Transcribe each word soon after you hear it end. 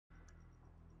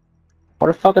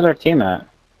Where the fuck is our team at?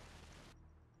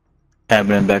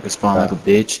 Happening back and spawn like a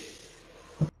bitch.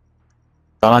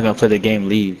 I'm not gonna play the game,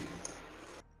 leave.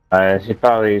 He's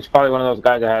probably one of those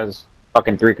guys that has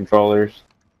fucking 3 controllers.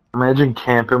 Imagine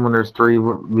camping when there's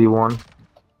 3v1.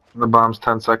 And the bomb's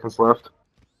 10 seconds left.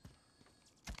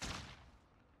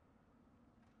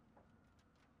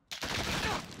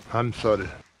 I'm sorry.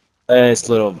 This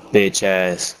little bitch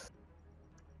ass.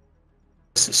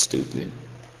 This is stupid.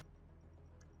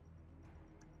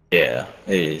 Yeah,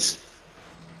 it is.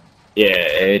 Yeah,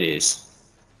 it is.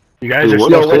 You guys are Yo,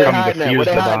 supposed where to they come hiding at? defuse Where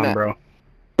they the hiding bomb, at? bro.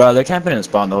 Bro, they're camping in the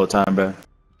spawn the whole time, bro.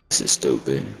 This is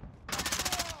stupid.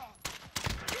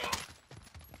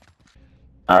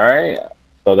 Alright,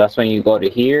 so that's when you go to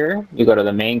here, you go to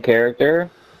the main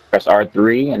character, press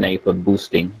R3, and then you put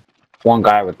boosting. One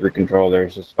guy with 3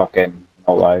 controllers is fucking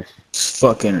no life. It's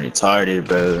fucking retarded,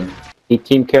 bro. He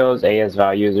team kills AS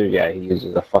Val users, yeah, he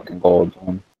uses a fucking gold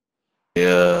one.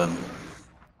 Yeah.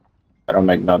 That don't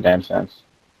make no damn sense.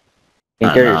 You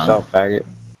I can kill know. yourself, faggot.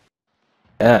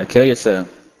 Yeah, kill yourself.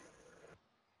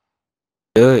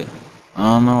 Do it.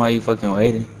 I don't know why you fucking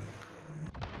waiting.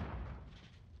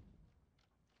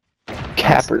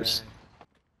 Cappers.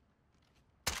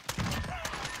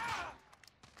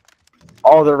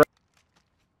 Oh, they're.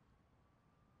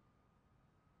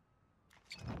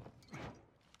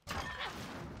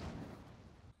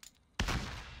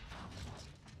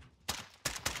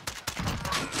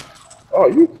 Oh,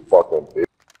 you fucking bitch.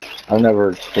 I've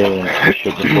never experienced this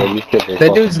shit before. These kids are That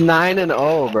fucking... dude's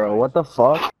 9-0, bro. What the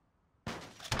fuck?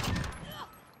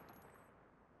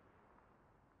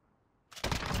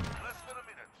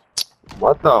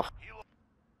 What the?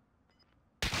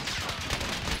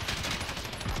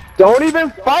 Don't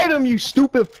even fight him, you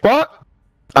stupid fuck!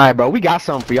 Alright, bro, we got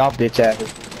something for y'all, bitch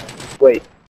asses. Wait.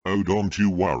 Oh, don't you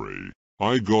worry.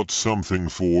 I got something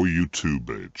for you too,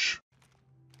 bitch.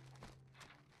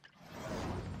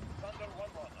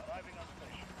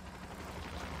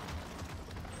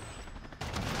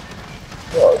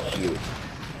 Oh, shit.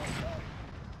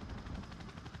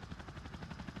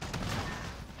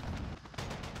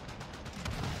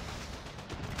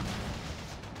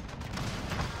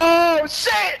 Oh,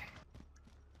 shit!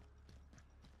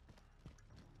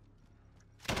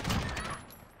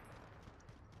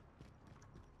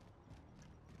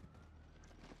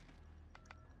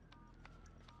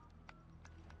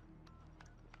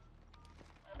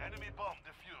 Enemy bomb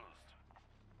defused.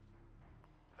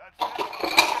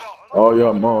 All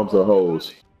your moms are hoes.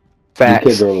 These Facts.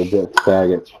 kids are legit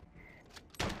faggots.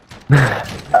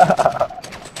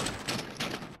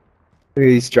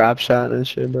 He's drop shot and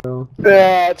shit, bro.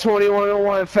 Yeah,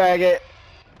 21-1, faggot.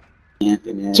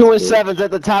 2-7's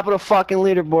at the top of the fucking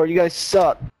leaderboard. You guys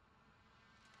suck.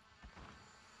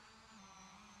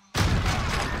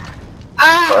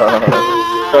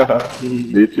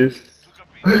 Bitches.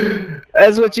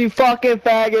 That's what you fucking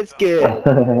faggots get.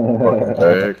 Fucking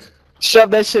bags.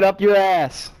 Shove that shit up your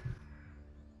ass.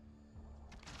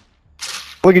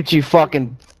 Look at you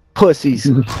fucking pussies.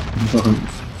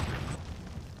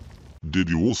 Did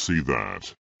you all see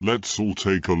that? Let's all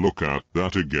take a look at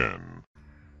that again.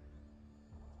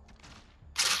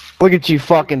 Look at you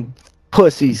fucking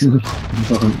pussies. LOL.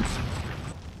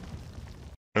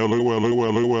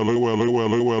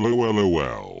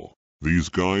 These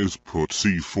guys put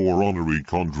C4 on a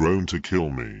recon drone to kill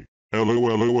me.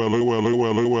 LOL.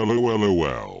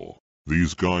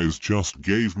 These guys just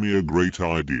gave me a great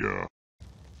idea.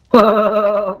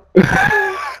 Bro,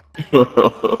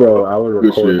 I would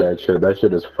record that shit. That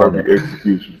shit is funny.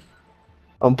 Execution.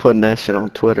 I'm putting that shit on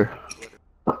Twitter.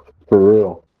 For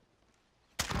real.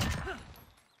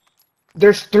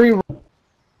 There's 3.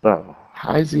 Bro,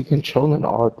 how is he controlling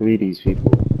all 3 of these people?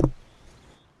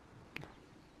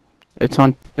 It's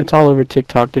all over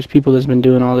TikTok. There's people that's been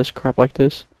doing all this crap like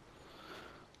this.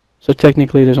 So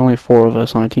technically there's only 4 of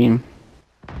us on a team.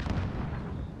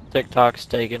 TikTok's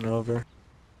taking over.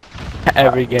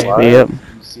 Every game. What? Yep.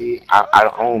 See, I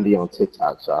don't be on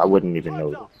TikTok, so I wouldn't even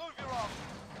know this.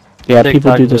 Yeah,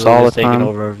 people TikTok do this literally all the is taking time.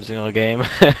 over every single game.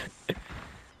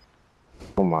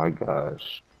 Oh my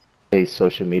gosh. Hey,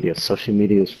 social media. Social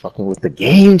media is fucking with the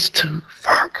games too.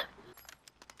 Fuck.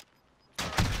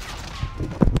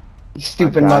 You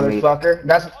stupid My God, me.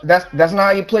 motherfucker. That's not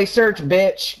how you play search,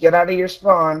 bitch. Get out of your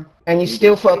spawn. And you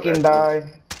still fucking died.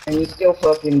 And you still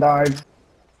fucking died.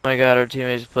 My god, our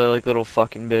teammates play like little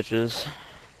fucking bitches.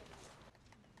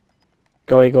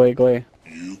 Go away, go away, go away.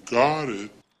 You got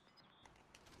it.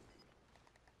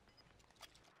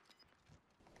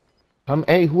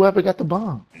 Hey, whoever got the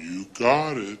bomb. You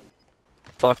got it.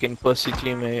 Fucking pussy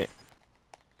teammate.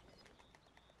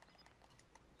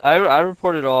 I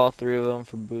reported all 3 of them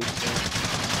for boosting.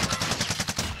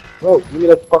 Bro, give me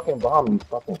that fucking bomb, you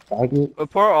fucking faggot.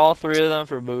 Report all 3 of them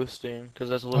for boosting, because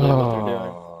that's literally what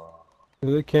they're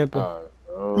doing. They camping.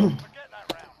 Bro.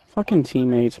 Fucking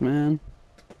teammates, man.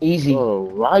 Easy. Bro,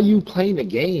 why are you playing the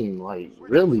game? Like,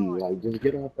 really? Like, just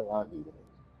get off the lobby.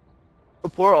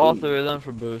 Report all 3 of them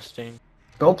for boosting.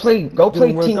 Go play team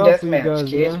deathmatch,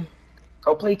 kid. man.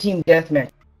 Go play team deathmatch.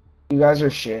 You guys are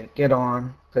shit. Get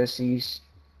on, pussies.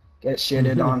 Get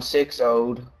shitted on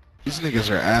 6-0'd. These niggas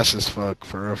are ass as fuck,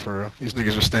 for real, for real. These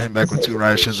niggas are standing back with 2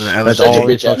 riot shields and an That's LSG. all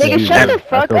we fucking Nigga, do, shut man. the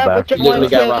fuck I feel up bad with for your you. one We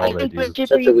got kill. robbed. I didn't put shit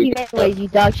for you team anyways, you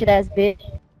dog shit ass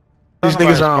bitch. These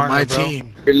niggas are on my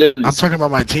team. I'm talking about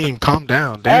my team. Calm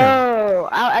down, damn. Oh,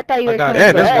 I thought you were coming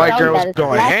Yeah, for this us. white I girl was was about to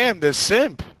going slap ham, this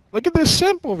simp. Look at this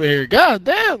simp over here. God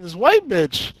damn, this white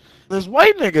bitch. This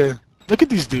white nigga. Look at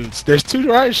these dudes. There's 2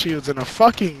 riot shields and a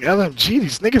fucking LMG.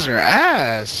 These niggas are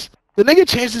ass. The nigga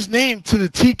changed his name to the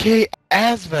TK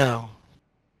Asvel.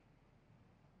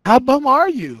 How bum are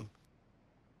you?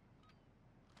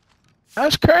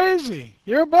 That's crazy.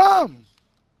 You're a bum.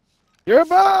 You're a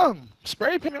bum.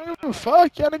 Spray paint, what the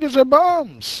fuck? Y'all niggas are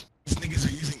bums. These niggas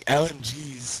are using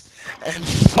LMGs and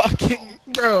fucking,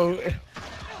 bro.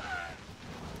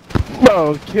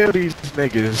 Bro, kill these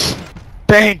niggas.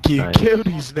 Thank you, Nice. kill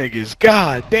these niggas.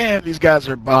 God damn, these guys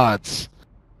are bots.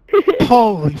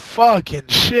 Holy fucking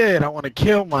shit, I want to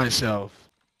kill myself.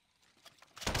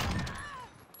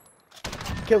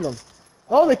 Kill them.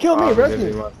 Oh, they killed me.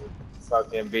 Rescue.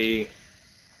 Fucking B.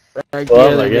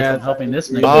 Well, I guess I'm helping this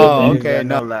nigga. Oh, then. okay,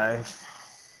 no life.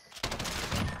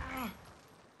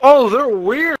 Oh, they're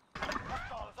weird.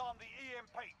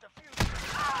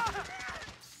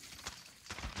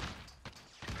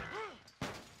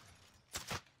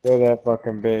 Kill that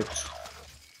fucking bitch.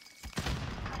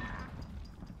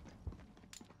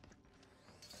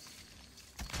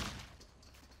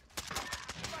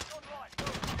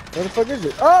 Where the fuck is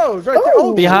it? Oh, it's right there.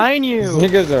 Oh, Behind you!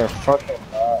 niggas are fucking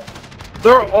bad.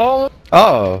 They're all.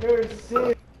 Oh.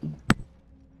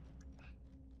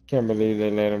 Can't believe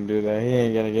they let him do that. He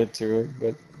ain't gonna get to it,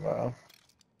 but wow.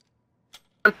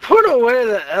 Put away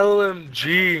the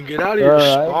LMG and get out of your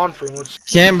Alright. spawn for once.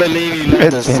 Can't believe he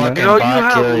let this You fucking know you bot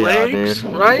have kill y'all, legs,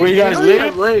 dude. right? Well, you guys know you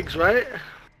have legs, right?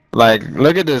 Like,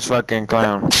 look at this fucking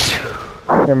clown.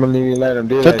 Can't believe he let him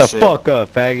do that Shut the shit. fuck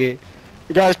up, faggot.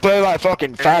 You guys play like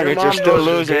fucking faggots, mom you're still knows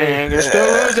you're losing. gay. You're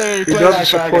still losing. You He play like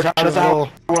doesn't faggots. support How does your that role.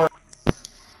 work?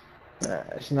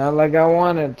 It's not like I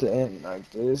wanted to end like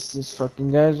this. This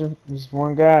fucking guys are, this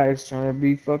one guy is trying to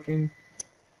be fucking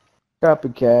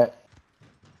copycat.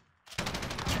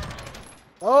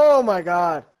 Oh my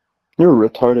god. You're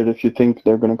retarded if you think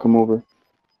they're gonna come over.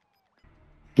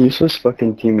 Useless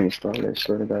fucking teammates, bro. I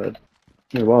swear to God.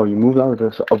 Hey, wow, you moved out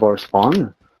of our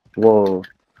spawn? Whoa.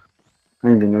 I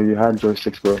didn't even know you had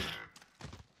joysticks, bro.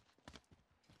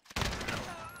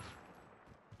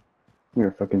 You're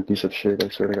a fucking piece of shit, I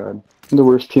swear to God. The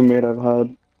worst teammate I've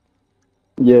had.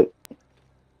 Yet.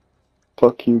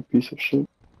 Fuck you, piece of shit.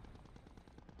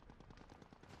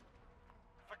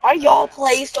 Why y'all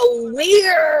play so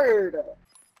weird?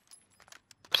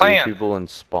 Three people in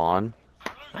spawn.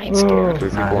 I ain't scared. 3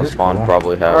 people in spawn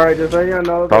probably have. Alright, just so you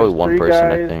know, probably there's 1 3 person, I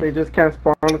guys, think. they just can't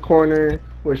spawn on the corner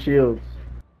with shields.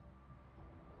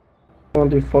 Don't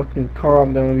do fucking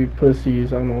calm down, be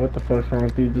pussies. I don't know what the fuck's wrong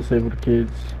with these disabled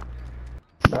kids.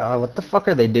 What the fuck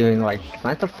are they doing? Like,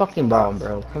 plant the fucking bomb,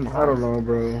 bro. Come on. I don't know,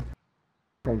 bro.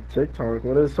 From TikTok,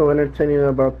 what is so entertaining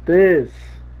about this?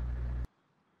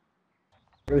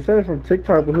 They said it from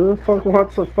TikTok, but who the fuck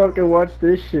wants to fucking watch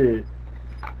this shit?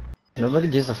 Nobody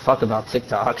gives a fuck about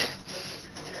TikTok.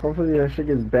 Hopefully that shit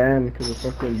gets banned because of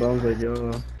fucking bums like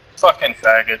y'all. Fucking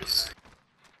faggots.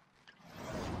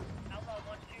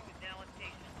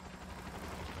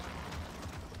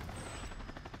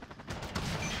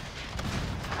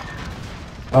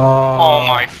 Oh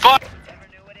my fuck!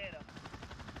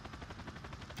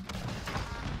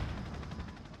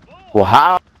 Well,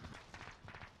 how?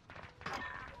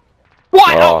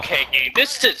 What? Oh. Okay, game.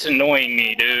 This shit's annoying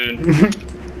me, dude.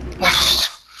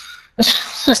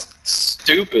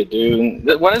 Stupid,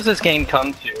 dude. What does this game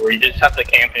come to where you just have to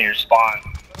camp in your spawn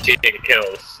to get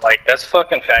kills? Like, that's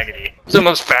fucking faggoty. It's the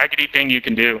most faggoty thing you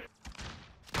can do.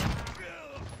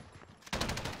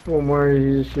 One more,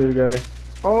 he's a shooter guy.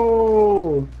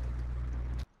 Oh!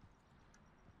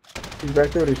 He's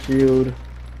back there with a shield.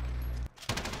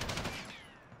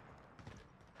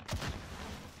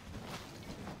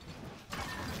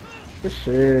 Good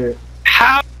shit.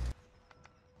 How?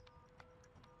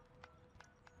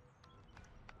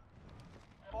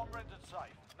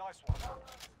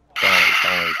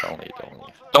 Don't leave.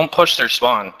 Don't don't push their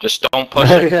spawn. Just don't push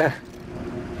it. Yeah.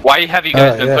 Why have you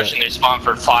guys been Yeah. pushing their spawn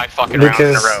for 5 fucking rounds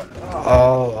in a row?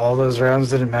 all those rounds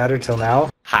didn't matter till now.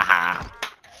 Haha.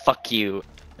 Fuck you.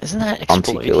 Isn't that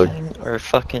Bounty killer. exploiting or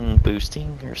fucking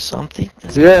boosting or something?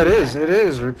 Yeah, it is. It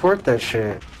is. Report that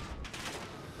shit.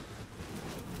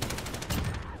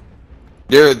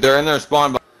 Dude, they're in their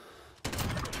spawn.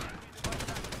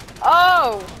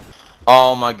 Oh!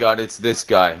 Oh my god, it's this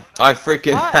guy. I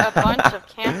freaking. What a bunch of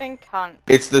camping cunts.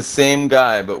 It's the same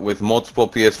guy, but with multiple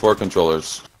PS4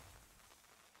 controllers.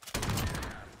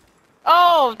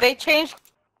 Oh, they changed.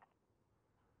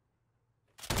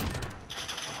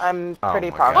 I'm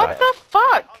pretty positive. What the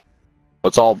fuck?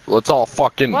 Let's all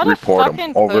fucking What a report them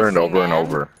fucking over and pussy, over and man.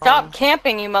 over. Stop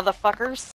camping, you motherfuckers.